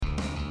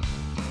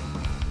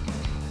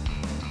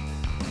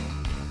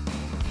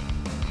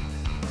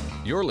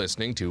You're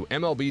listening to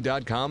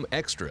MLB.com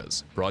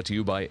Extras, brought to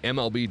you by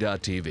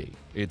MLB.tv.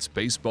 It's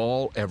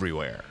baseball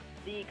everywhere.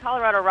 The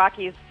Colorado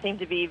Rockies seem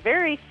to be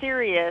very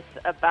serious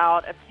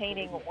about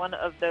obtaining one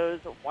of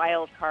those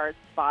wild card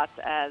spots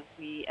as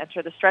we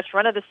enter the stretch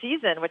run of the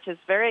season, which is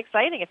very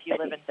exciting if you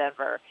live in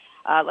Denver.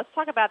 Let's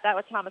talk about that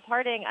with Thomas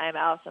Harding. I'm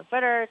Alyson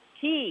Footer.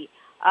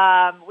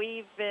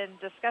 We've been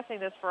discussing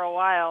this for a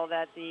while,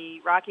 that the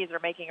Rockies are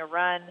making a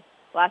run.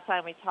 Last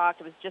time we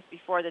talked, it was just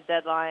before the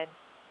deadline,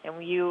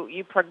 and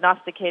you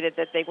prognosticated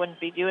that they wouldn't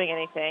be doing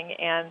anything,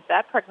 and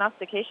that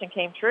prognostication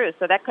came true.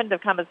 So that couldn't have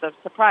come as a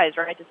surprise,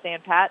 right, to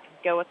stand pat and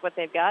go with what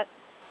they've got?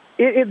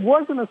 It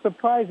wasn't a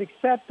surprise,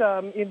 except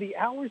in the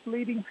hours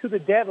leading to the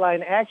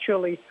deadline.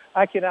 Actually,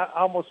 I can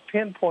almost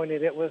pinpoint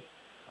it. It was,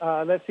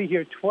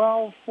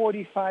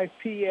 12:45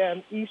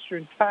 p.m.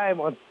 Eastern Time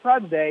on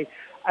Sunday.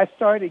 I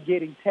started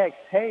getting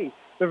texts, hey,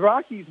 the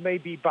Rockies may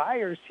be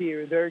buyers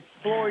here. They're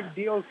exploring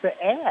deals to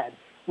add,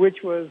 which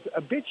was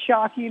a bit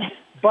shocking.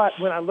 But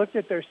when I looked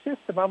at their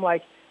system, I'm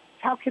like,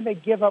 how can they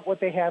give up what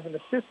they have in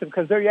the system?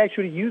 Because they're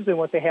actually using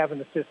what they have in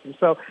the system.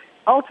 So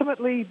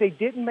ultimately, they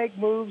didn't make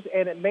moves,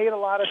 and it made a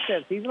lot of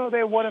sense. Even though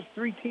they're one of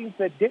three teams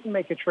that didn't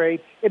make a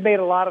trade, it made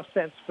a lot of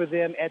sense for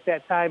them at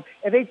that time.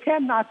 And they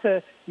tend not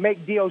to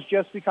make deals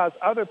just because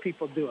other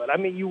people do it. I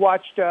mean, you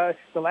watched the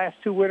last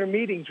two winter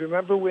meetings.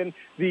 Remember when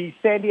the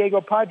San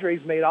Diego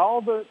Padres made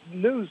all the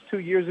news 2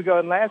 years ago,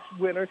 and last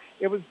winter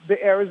it was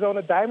the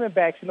Arizona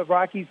Diamondbacks, and the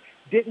Rockies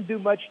didn't do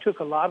much, took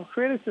a lot of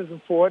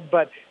criticism for it,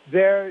 but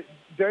their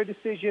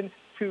decision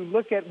to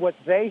look at what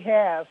they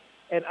have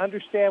and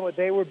understand what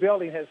they were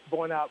building has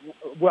borne out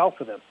well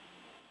for them.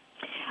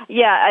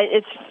 Yeah,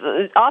 it's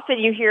often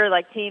you hear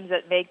like teams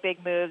that make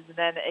big moves, and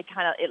then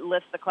it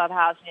lifts the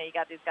clubhouse. You know, you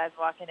got these guys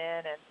walking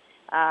in,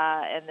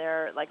 and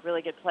they're like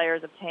really good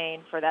players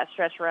obtained for that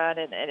stretch run,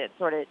 and it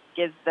sort of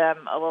gives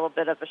them a little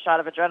bit of a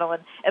shot of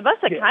adrenaline. It must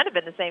have kind of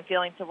been the same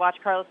feeling to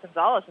watch Carlos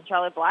Gonzalez and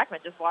Charlie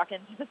Blackmon just walk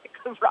into the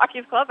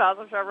Rockies clubhouse.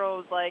 I'm sure everyone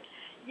was like,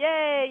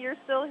 "Yay, you're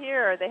still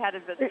here!" They had to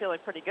be feeling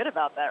pretty good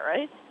about that,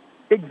 right?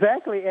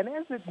 Exactly, and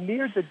as it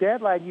neared the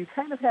deadline, you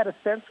kind of had a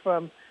sense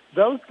from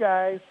those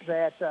guys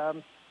that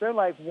they're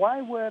like,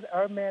 why would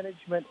our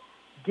management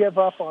give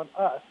up on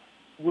us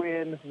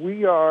when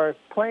we are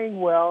playing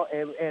well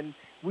and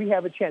we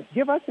have a chance?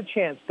 Give us a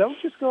chance. Don't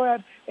just go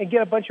out and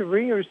get a bunch of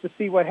ringers to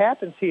see what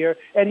happens here.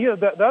 And, you know,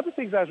 the other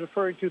things I was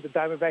referring to, the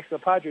Diamondbacks and the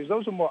Padres,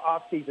 those are more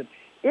off-season.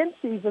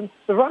 In-season,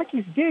 the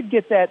Rockies did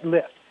get that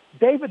lift.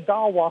 David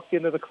Dahl walked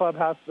into the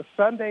clubhouse the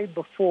Sunday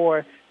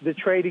before the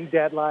trading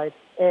deadline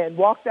and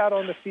walked out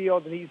on the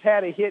field, and he's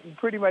had a hit in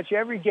pretty much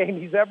every game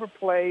he's ever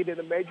played in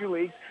the major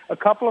leagues, a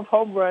couple of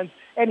home runs,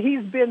 and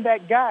he's been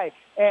that guy.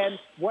 And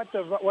what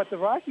the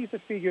Rockies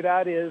have figured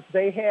out is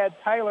they had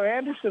Tyler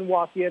Anderson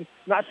walk in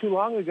not too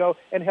long ago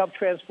and help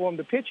transform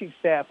the pitching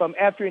staff.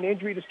 After an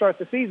injury to start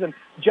the season,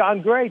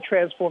 John Gray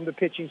transformed the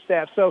pitching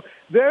staff. So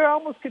they're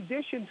almost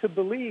conditioned to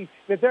believe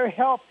that their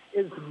help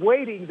is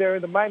waiting there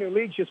in the minor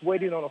leagues, just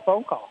waiting on a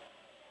phone call.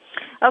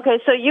 Okay,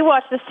 so you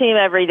watch this team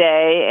every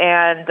day,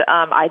 and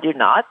I do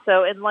not.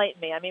 So enlighten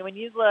me. I mean, when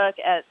you look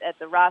at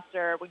the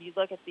roster, when you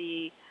look at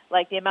the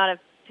amount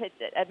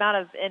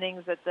of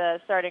innings that the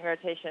starting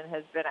rotation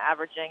has been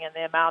averaging and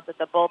the amount that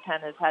the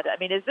bullpen has had, I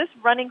mean, is this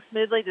running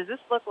smoothly? Does this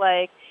look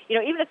like, you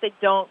know, even if they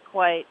don't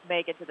quite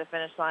make it to the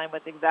finish line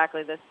with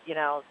exactly this, you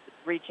know,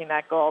 reaching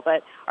that goal,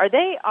 but are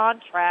they on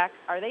track?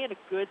 Are they in a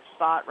good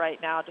spot right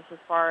now, just as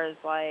far as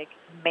like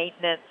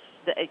maintenance?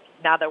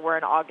 Now that we're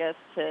in August,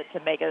 to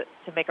make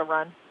a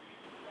run?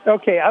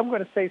 Okay, I'm going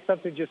to say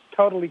something just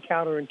totally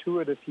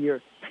counterintuitive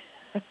here.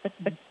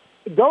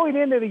 Going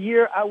into the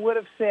year, I would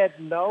have said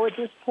no at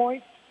this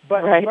point,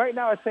 but right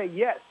now I say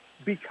yes,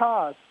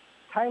 because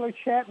Tyler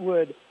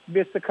Chatwood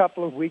missed a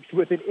couple of weeks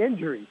with an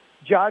injury.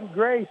 John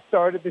Gray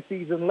started the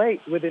season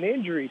late with an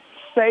injury.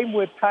 Same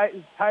with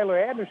Tyler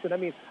Anderson. I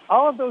mean,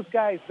 all of those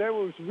guys, there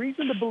was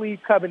reason to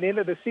believe coming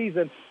into the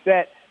season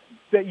that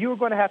you were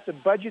going to have to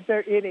budget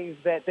their innings,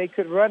 that they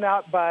could run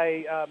out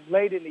by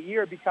late in the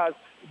year because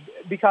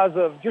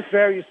of just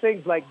various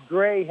things, like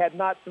Gray had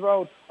not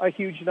thrown a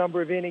huge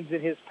number of innings in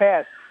his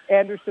past.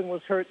 Anderson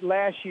was hurt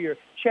last year.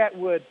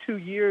 Chatwood, 2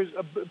 years,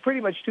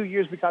 pretty much 2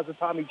 years because of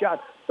Tommy John.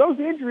 Those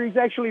injuries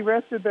actually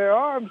rested their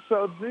arms,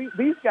 so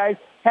these guys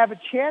have a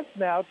chance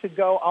now to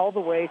go all the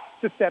way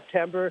to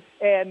September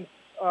and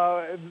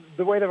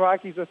the way the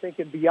Rockies are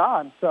thinking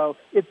beyond. So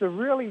it's a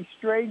really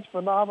strange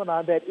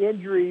phenomenon that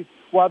injuries,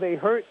 while they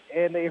hurt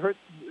and they hurt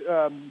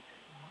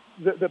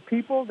the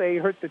people, they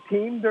hurt the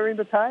team during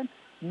the time,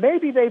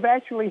 maybe they've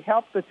actually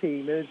helped the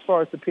team as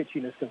far as the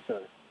pitching is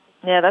concerned.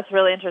 Yeah, that's a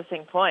really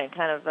interesting point.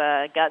 Kind of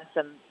gotten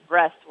some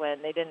rest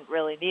when they didn't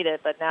really need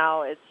it, but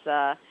now it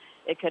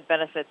could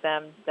benefit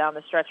them down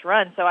the stretch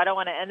run. So I don't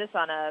want to end this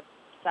on a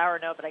sour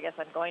note, but I guess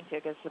I'm going to,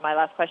 because it's my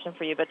last question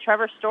for you. But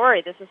Trevor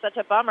Story, this is such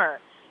a bummer.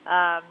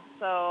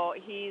 So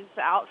he's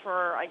out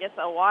for, I guess,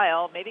 a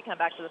while, maybe come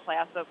back to the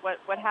playoffs. But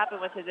what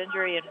happened with his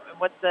injury, and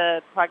what's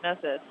the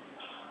prognosis?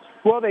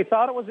 Well, they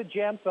thought it was a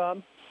jammed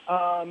thumb.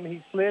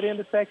 He slid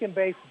into second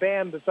base,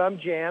 bam, the thumb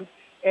jammed.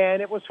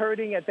 and it was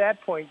hurting at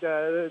that point.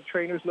 The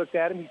trainers looked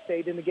at him. He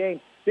stayed in the game.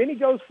 Then he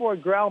goes for a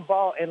ground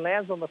ball and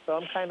lands on the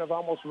thumb, kind of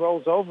almost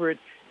rolls over it.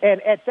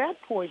 And at that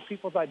point,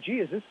 people thought, gee,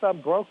 is this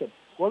thumb broken?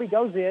 Well, he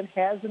goes in,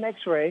 has an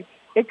X-ray.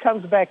 It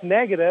comes back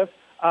negative.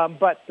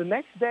 But the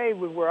next day,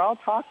 when we're all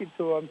talking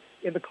to him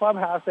in the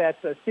clubhouse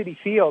at Citi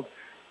Field,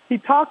 he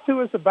talked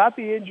to us about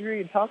the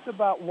injury and talked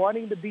about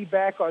wanting to be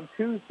back on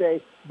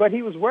Tuesday, but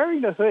he was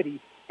wearing a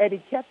hoodie, and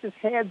he kept his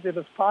hands in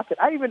his pocket.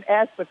 I even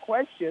asked the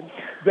question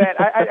that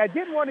I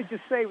didn't want to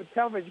just say with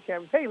television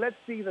cameras, hey, let's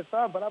see the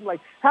thumb. But I'm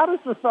like, how does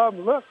the thumb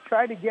look?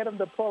 Trying to get him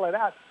to pull it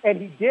out, and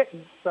he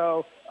didn't.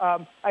 So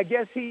I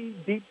guess he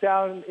deep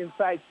down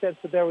inside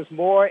sensed that there was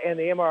more, and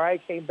the MRI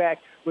came back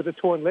with a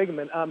torn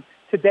ligament.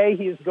 Today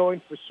he is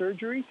going for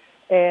surgery,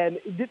 and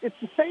it's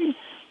the same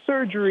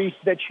surgery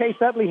that Chase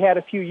Utley had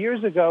a few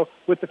years ago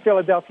with the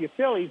Philadelphia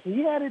Phillies.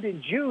 He had it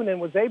in June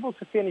and was able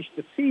to finish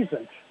the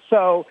season.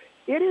 So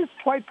it is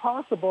quite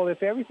possible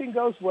if everything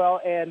goes well,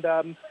 and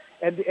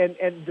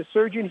the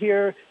surgeon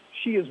here,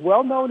 she is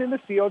well known in the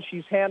field.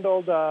 She's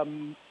handled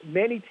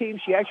many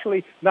teams. She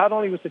actually not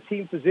only was the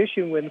team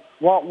physician when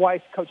Walt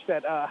Weiss coached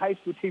that high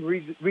school team,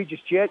 Regis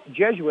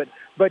Jesuit,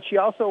 but she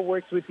also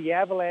works with the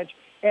Avalanche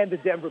and the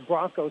Denver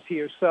Broncos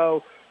here.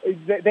 So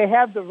they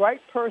have the right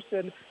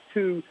person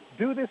to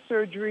do this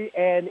surgery,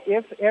 and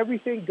if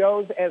everything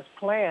goes as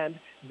planned,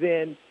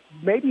 then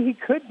maybe he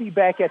could be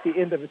back at the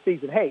end of the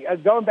season. Hey,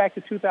 going back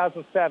to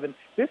 2007,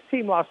 this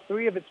team lost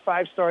 3 of its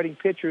 5 starting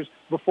pitchers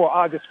before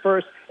August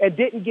 1st and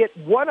didn't get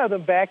one of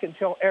them back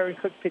until Aaron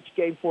Cook pitched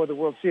Game 4 of the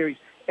World Series.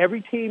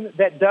 Every team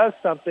that does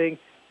something,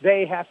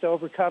 they have to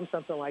overcome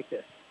something like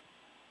this.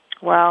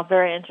 Wow,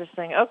 very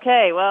interesting.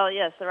 Okay, well,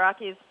 yes, the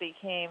Rockies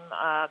became,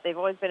 they've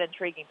always been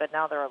intriguing, but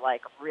now they're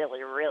like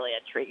really, really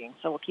intriguing.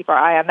 So we'll keep our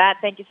eye on that.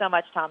 Thank you so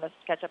much, Thomas.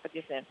 Catch up with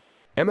you soon.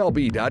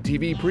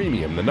 MLB.tv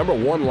Premium, the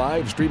 #1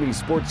 live streaming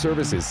sports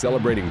service, is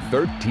celebrating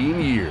 13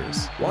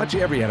 years. Watch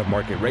every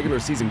out-of-market regular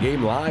season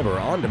game live or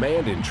on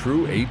demand in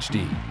true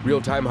HD.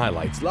 Real-time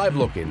highlights, live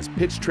look-ins,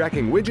 pitch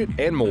tracking widget,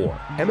 and more.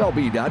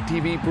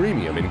 MLB.tv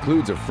Premium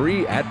includes a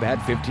free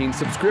At-Bat 15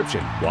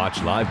 subscription.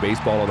 Watch live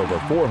baseball on over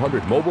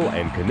 400 mobile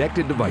and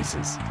connected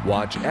devices.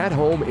 Watch at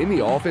home, in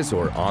the office,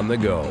 or on the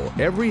go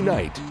every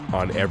night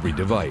on every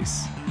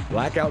device.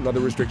 Blackout and other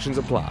restrictions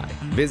apply.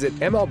 Visit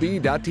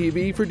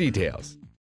MLB.tv for details.